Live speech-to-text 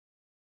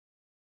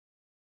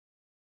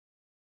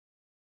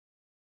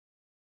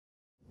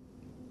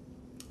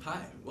Hi,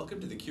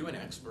 welcome to the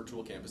QNX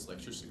Virtual Campus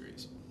Lecture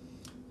Series.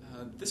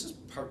 This is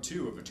part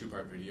 2 of a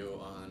 2-part video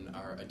on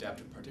our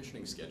adaptive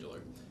partitioning scheduler,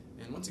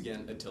 and once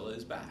again, Attila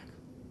is back.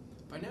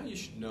 By now you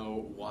should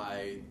know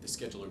why the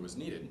scheduler was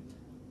needed.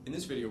 In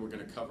this video we're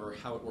going to cover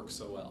how it works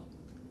so well.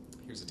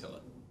 Here's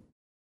Attila.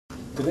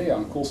 Today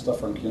on Cool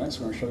Stuff from QNX,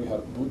 we're going to show you how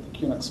to boot the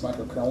QNX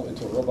microkernel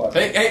into a robot.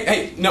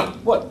 Hey, no!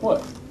 What?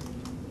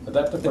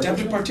 Adaptive partitioning?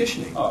 Adaptive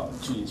partitioning. Oh,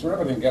 geez, we're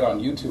never going to get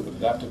on YouTube with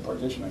adaptive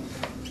partitioning.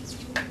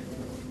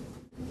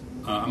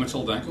 I'm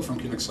Attila Danko from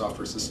QNX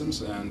Software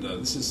Systems, and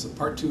this is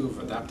part 2 of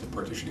adaptive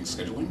partitioning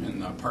scheduling.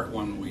 In part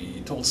 1,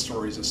 we told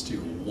stories as to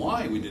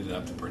why we did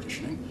adaptive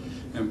partitioning,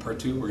 and in part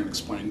 2, we're going to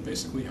explain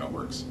basically how it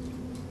works.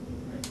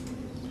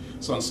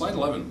 So on slide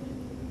 11,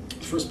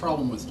 the first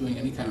problem with doing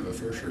any kind of a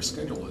fair share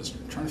schedule is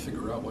trying to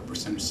figure out what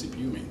percentage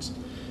CPU means.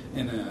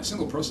 In a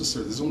single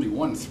processor, there's only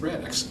one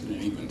thread executing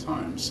at any given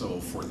time, so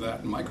for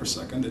that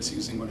microsecond, it's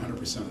using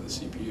 100% of the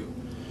CPU.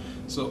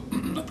 So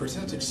a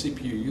percentage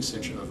CPU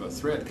usage of a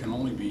thread can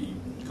only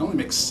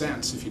make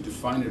sense if you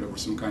define it over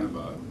some kind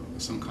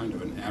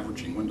of an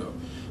averaging window.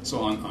 So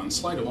on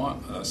slide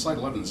 11, there's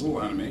a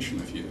little animation.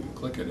 If you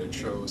click it, it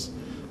shows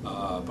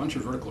a bunch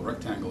of vertical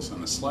rectangles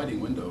and a sliding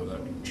window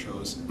that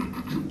shows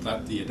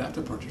that the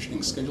adaptive partitioning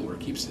scheduler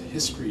keeps a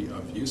history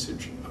of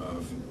usage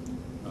of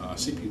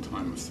CPU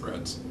time of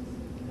threads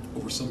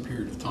over some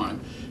period of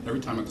time. Every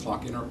time a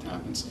clock interrupt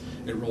happens,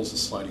 it rolls a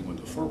sliding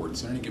window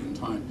forwards. At any given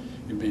time,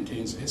 it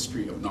maintains a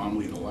history of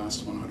nominally the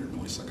last 100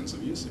 milliseconds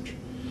of usage.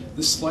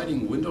 This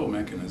sliding window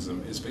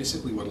mechanism is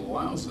basically what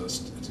allows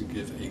us to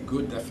give a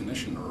good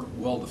definition, or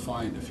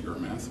well-defined if you're a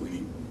math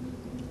weenie,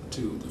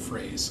 to the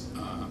phrase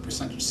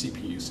percentage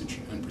CPU usage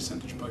and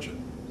percentage budget.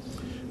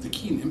 The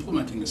key in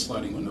implementing a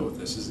sliding window with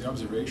this is the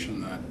observation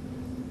that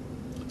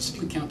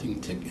simply counting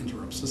tick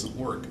interrupts doesn't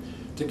work.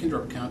 Tick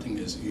interrupt counting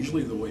is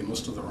usually the way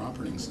most of our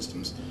operating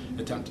systems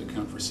attempt to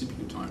account for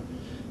CPU time.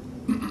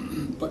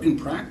 But in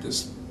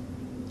practice,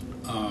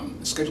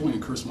 scheduling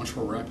occurs much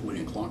more rapidly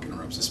in clock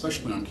interrupts,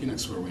 especially on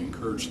QNX where we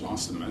encourage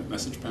loss of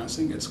message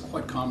passing. It's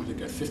quite common to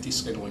get 50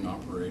 scheduling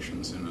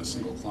operations in a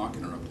single clock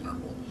interrupt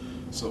interval.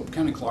 So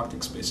counting clock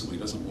ticks basically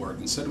doesn't work.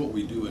 Instead, what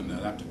we do in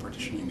adaptive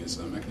partitioning is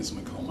a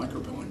mechanism we call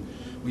microbilling.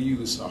 We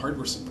use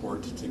hardware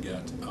support to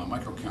get a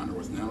microcounter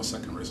with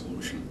nanosecond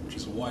resolution, which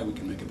is why we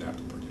can make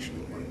adaptive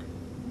partitioning work.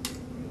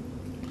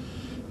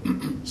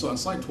 So on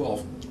slide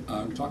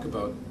 12, we talk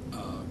about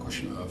a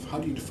question of how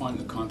do you define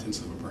the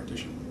contents of a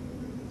partition.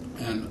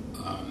 And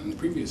in the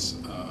previous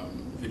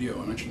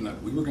video, I mentioned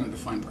that we were going to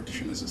define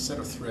partition as a set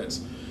of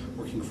threads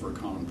working for a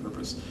common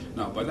purpose.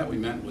 Now, by that we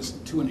meant was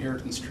 2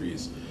 inheritance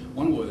trees.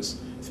 One was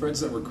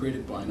threads that were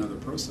created by another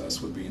process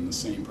would be in the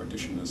same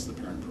partition as the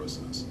parent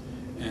process.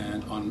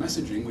 And on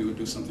messaging, we would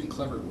do something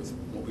clever with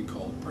what we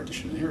call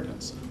partition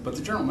inheritance. But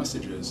the general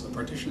message is a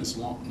partition is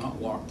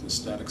not locked to a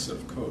static set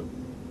of code.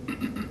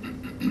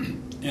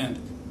 And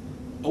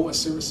OS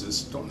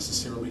services don't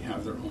necessarily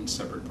have their own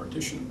separate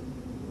partition.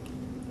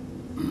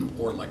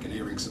 Or like an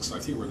A-Ring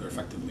 653 where they're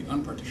effectively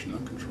unpartitioned,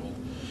 uncontrolled.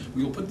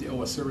 We will put the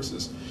OS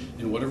services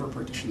in whatever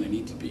partition they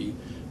need to be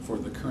for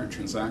the current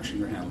transaction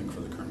they're handling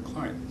for the current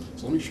client.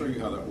 So let me show you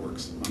how that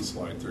works on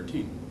slide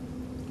 13.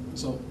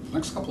 So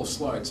next couple of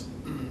slides,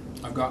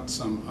 I've got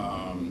some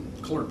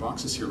colored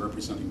boxes here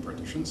representing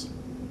partitions.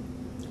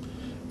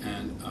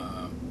 And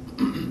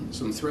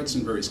some threads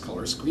in various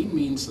colors. Green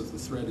means that the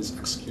thread is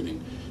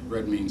executing.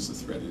 Red means the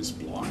thread is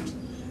blocked.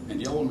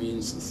 And yellow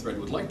means the thread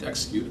would like to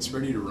execute, it's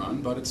ready to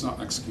run, but it's not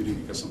executing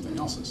because something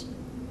else is.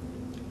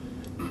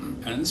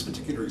 And in this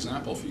particular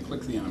example, if you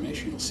click the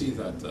animation, you'll see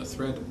that the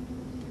thread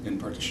in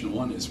partition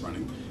 1 is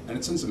running, and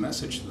it sends a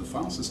message to the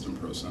file system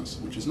process,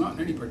 which is not in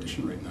any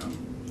partition right now.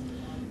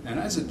 And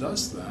as it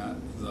does that,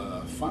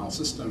 the file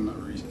system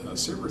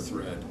server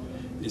thread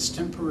is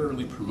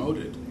temporarily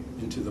promoted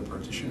into the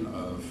partition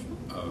of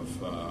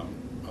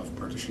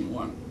partition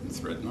 1 in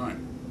thread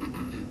 9.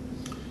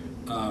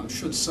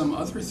 Should some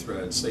other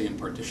thread, say in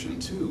partition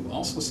 2,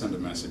 also send a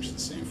message to the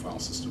same file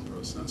system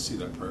process, see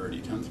that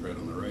priority 10 thread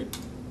on the right,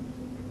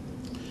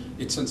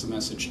 it sends a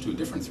message to a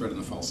different thread in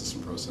the file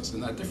system process,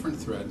 and that different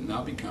thread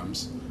now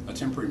becomes a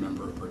temporary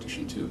member of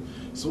partition 2.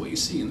 So what you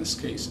see in this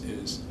case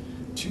is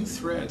 2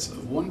 threads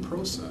of one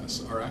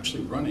process are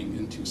actually running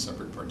in 2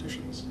 separate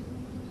partitions.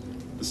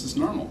 This is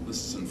normal.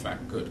 This is in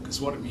fact good, because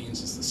what it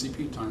means is the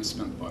CPU time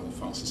spent by the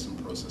file system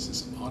process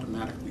is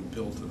automatically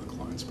billed to the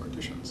client's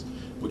partitions,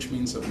 which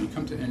means that when you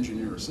come to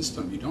engineer a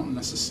system, you don't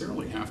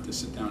necessarily have to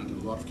sit down and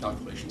do a lot of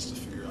calculations to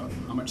figure out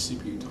how much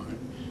CPU time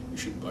you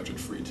should budget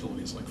for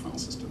utilities like file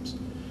systems.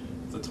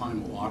 The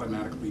time will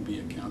automatically be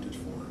accounted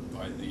for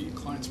by the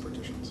client's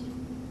partitions.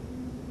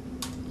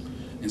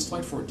 In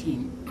slide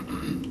 14, we're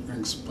going to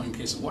explain a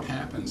case of what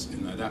happens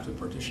in adaptive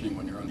partitioning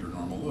when you're under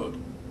normal load.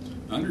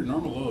 Under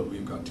normal load,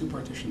 we've got 2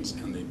 partitions,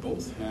 and they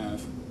both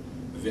have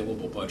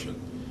available budget.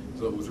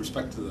 So with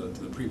respect to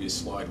the previous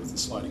slide with the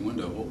sliding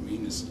window, what we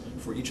mean is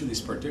for each of these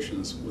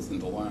partitions within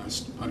the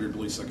last 100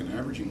 millisecond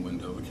averaging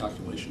window, the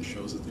calculation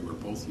shows that they were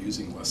both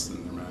using less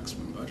than their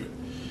maximum budget.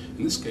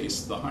 In this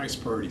case, the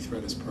highest priority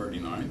thread is priority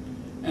 9,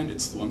 and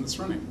it's the one that's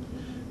running.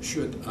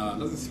 Should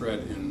another thread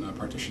in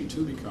partition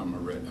 2 become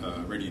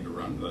ready to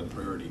run, that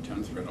priority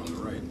 10 thread on the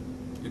right,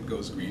 it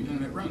goes green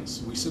and it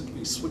runs. We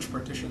simply switch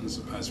partitions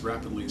as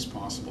rapidly as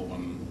possible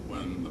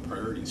when the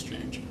priorities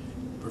change,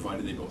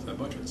 provided they both have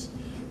budgets.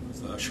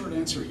 The short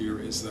answer here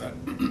is that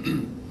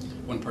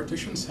when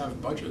partitions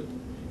have budget,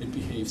 it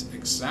behaves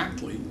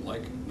exactly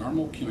like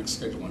normal Unix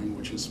scheduling,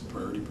 which is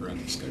priority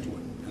preemptive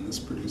scheduling, and this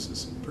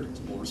produces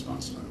predictable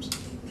response times.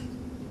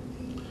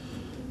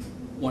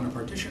 When a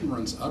partition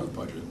runs out of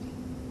budget,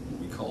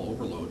 what we call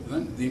overload,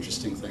 then the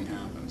interesting thing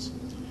happens.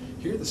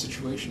 Here the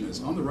situation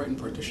is, on the right in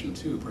partition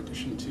 2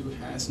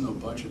 has no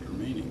budget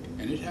remaining,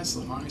 and it has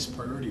the highest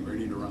priority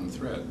ready to run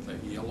thread,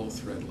 that yellow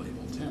thread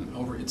labeled 10.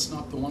 However, it's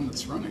not the one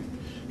that's running.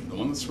 The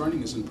one that's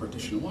running is in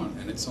partition 1,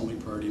 and it's only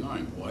priority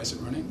 9. Why is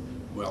it running?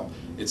 Well,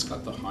 it's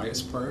got the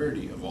highest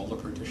priority of all the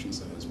partitions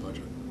that has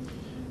budget.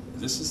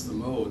 This is the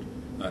mode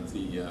that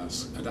the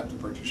adaptive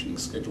partitioning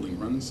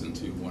scheduling runs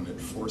into when it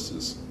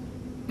forces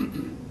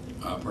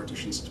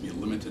partitions to be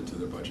limited to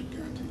their budget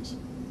guarantees.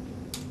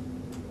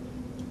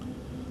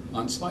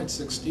 On slide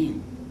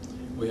 16,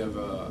 we have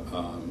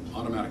an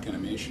automatic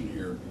animation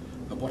here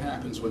of what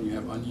happens when you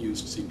have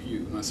unused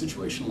CPU. In a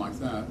situation like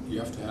that, you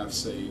have to have,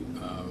 say,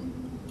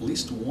 at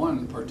least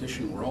one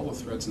partition where all the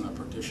threads in that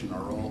partition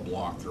are all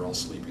blocked, they're all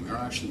sleeping, they're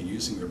actually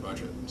using their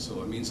budget.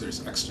 So it means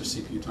there's extra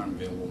CPU time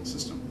available in the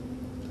system.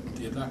 What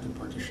the adaptive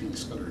partitioning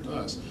scheduler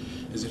does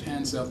is it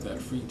hands out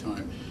that free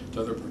time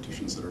to other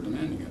partitions that are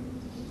demanding it.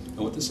 And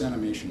what this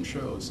animation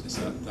shows is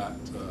that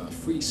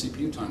free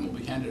CPU time will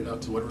be handed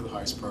out to whatever the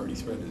highest priority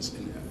thread is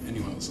in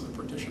any one of those other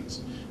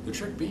partitions. The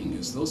trick being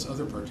is those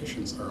other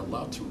partitions are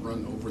allowed to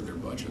run over their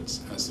budgets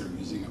as they're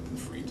using up the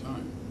free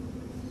time.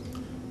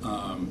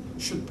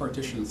 Should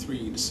partition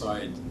 3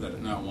 decide that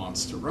it now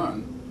wants to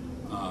run,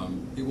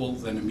 it will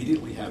then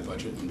immediately have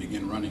budget and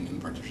begin running,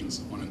 and partitions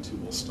 1 and 2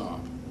 will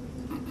stop.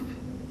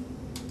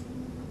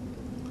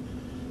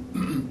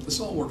 This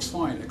all works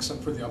fine,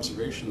 except for the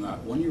observation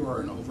that when you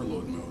are in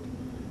overload mode,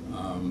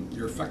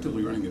 you're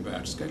effectively running a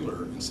batch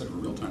scheduler instead of a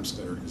real-time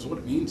scheduler, because what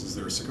it means is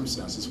there are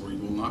circumstances where you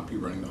will not be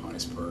running the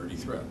highest priority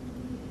thread.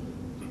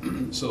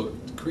 So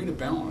to create a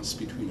balance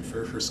between a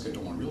fair share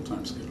schedule and a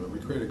real-time scheduler, we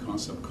create a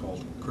concept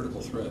called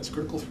critical threads.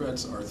 Critical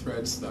threads are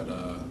threads that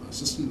a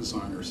system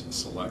designer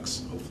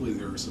selects. Hopefully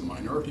there's a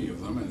minority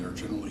of them, and they're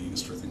generally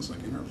used for things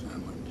like interrupt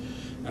handling.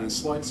 And as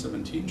slide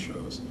 17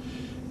 shows,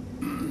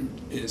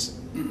 is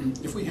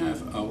if we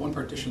have one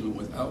partition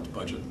without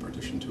budget,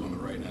 partition 2 on the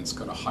right, and it's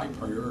got a high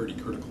priority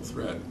critical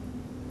thread,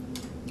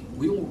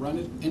 we will run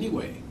it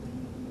anyway,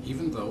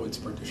 even though its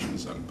partition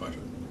is out of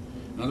budget.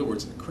 In other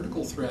words, a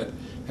critical thread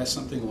has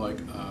something like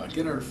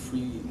get out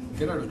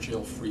of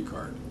jail free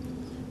card,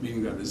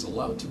 meaning that it is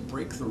allowed to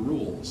break the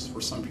rules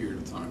for some period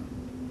of time.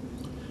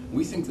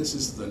 We think this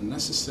is the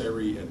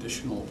necessary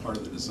additional part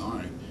of the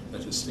design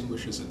that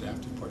distinguishes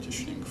adaptive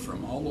partitioning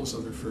from all those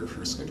other fair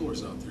share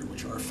schedulers out there,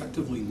 which are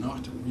effectively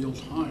not real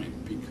time,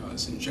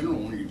 because in general,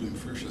 when you're doing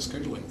fair share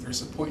scheduling,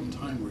 there's a point in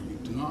time where you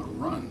do not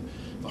run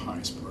the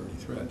highest priority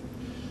thread.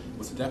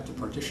 With adaptive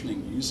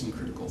partitioning using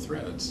critical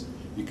threads,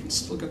 you can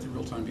still get the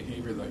real-time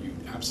behavior that you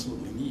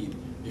absolutely need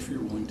if you're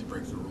willing to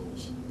break the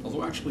rules.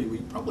 Although actually, we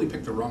probably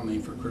picked the wrong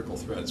name for critical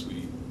threads.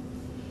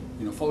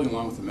 Following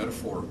along with the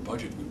metaphor of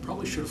budget, we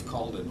probably should have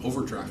called it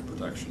overdraft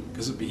protection,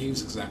 because it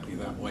behaves exactly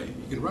that way.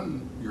 You can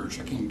run your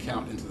checking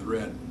account into the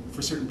red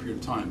for a certain period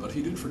of time, but if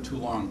you do it for too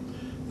long,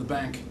 the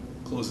bank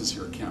closes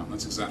your account.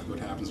 That's exactly what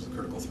happens with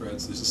critical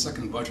threads. There's a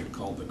second budget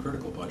called the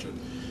critical budget.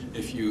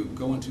 If you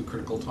go into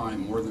critical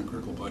time more than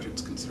critical budget,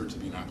 it's considered to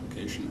be an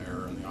application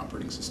error in the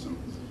operating system.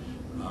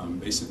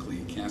 Basically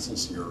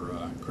cancels your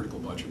critical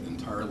budget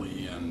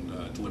entirely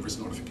and delivers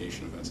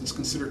notification events. It's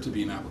considered to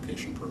be an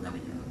application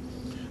programming error.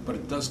 But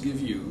it does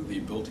give you the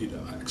ability to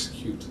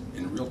execute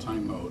in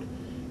real-time mode,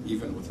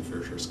 even with the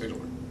fair share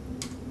scheduler.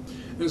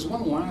 There's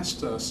one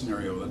last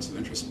scenario that's of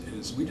interest,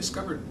 is we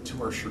discovered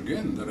to our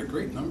chagrin that a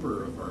great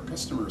number of our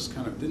customers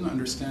kind of didn't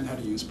understand how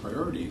to use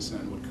priorities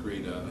and would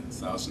create a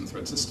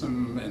 1,000-thread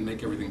system and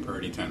make everything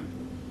priority 10.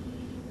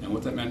 And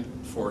what that meant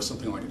for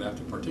something like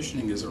adaptive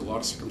partitioning is there are a lot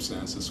of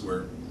circumstances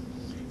where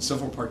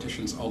several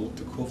partitions all looked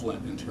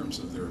equivalent in terms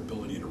of their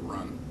ability to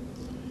run.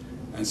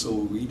 And so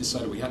we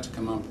decided we had to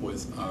come up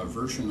with a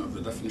version of the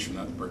definition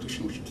of the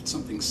partition which did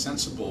something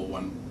sensible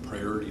when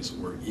priorities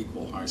were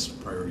equal, highest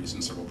priorities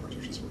in several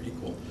partitions were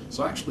equal.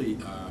 So I actually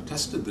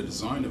tested the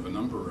design of a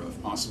number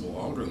of possible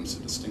algorithms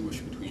to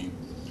distinguish between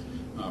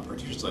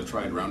partitions. I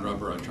tried round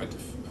robber, I tried to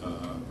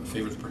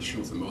favor the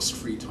partition with the most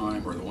free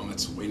time or the one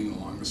that's waiting the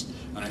longest,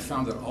 and I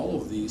found that all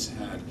of these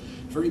had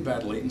very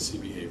bad latency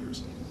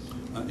behaviors.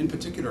 In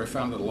particular, I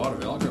found that a lot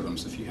of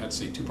algorithms, if you had,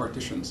 say, two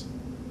partitions,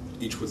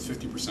 each with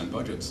 50%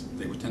 budgets,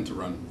 they would tend to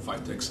run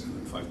 5 ticks, and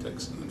then 5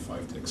 ticks, and then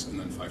 5 ticks, and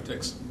then 5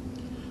 ticks,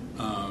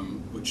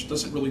 which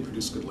doesn't really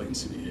produce good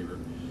latency behavior.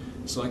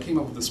 So I came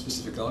up with a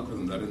specific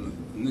algorithm that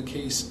in the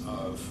case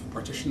of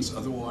partitions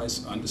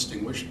otherwise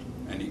undistinguished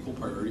and equal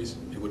priorities,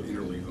 it would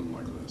interleave them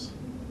like this.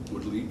 It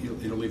would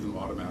interleave them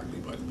automatically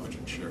by the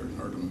budget share in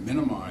order to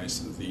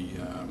minimize the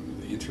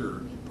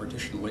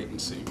inter-partition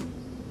latency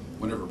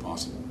whenever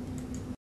possible.